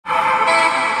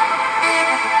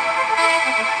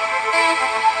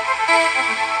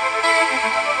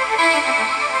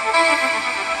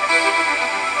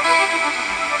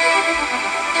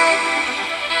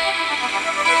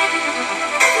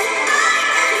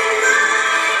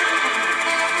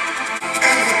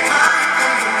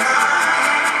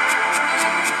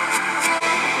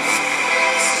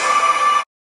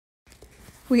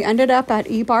We ended up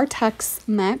at E Bar Tex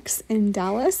Mex in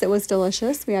Dallas. It was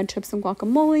delicious. We had chips and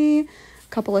guacamole, a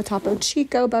couple of Topo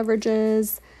Chico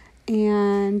beverages,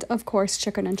 and of course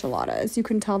chicken enchiladas. You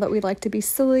can tell that we like to be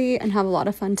silly and have a lot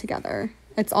of fun together.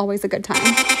 It's always a good time.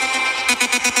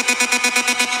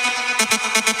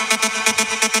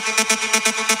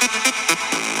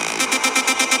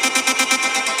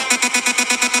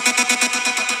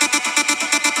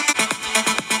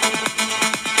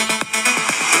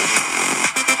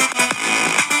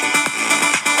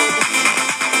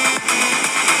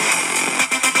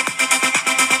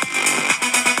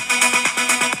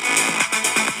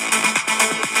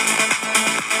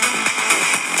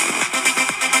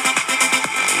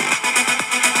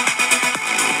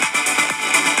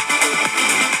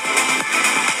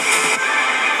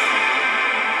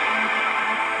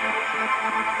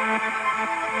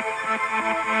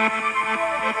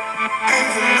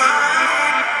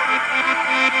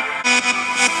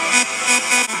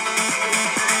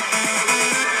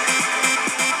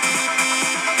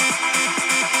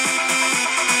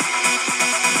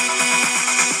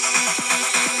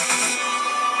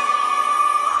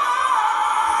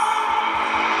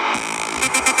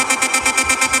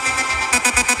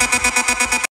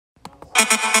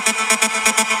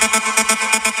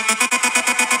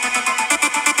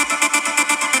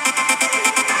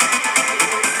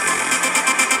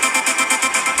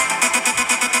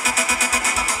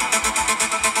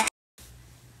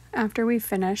 After we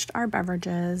finished our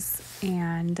beverages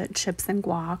and chips and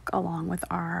guac, along with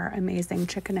our amazing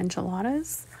chicken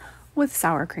enchiladas with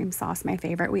sour cream sauce, my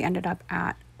favorite, we ended up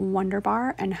at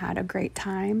Wonderbar and had a great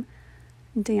time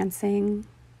dancing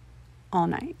all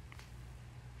night.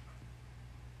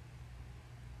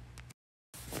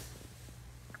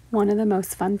 One of the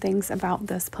most fun things about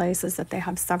this place is that they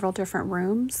have several different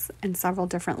rooms and several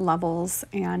different levels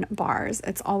and bars.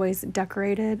 It's always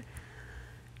decorated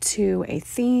to a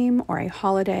theme or a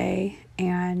holiday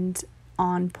and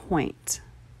on point,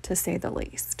 to say the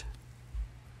least.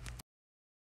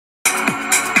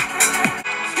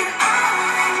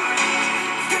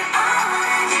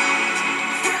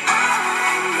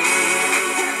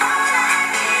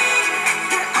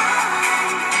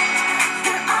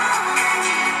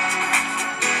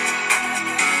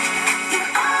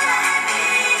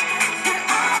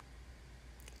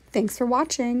 Thanks for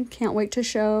watching. Can't wait to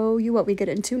show you what we get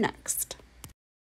into next.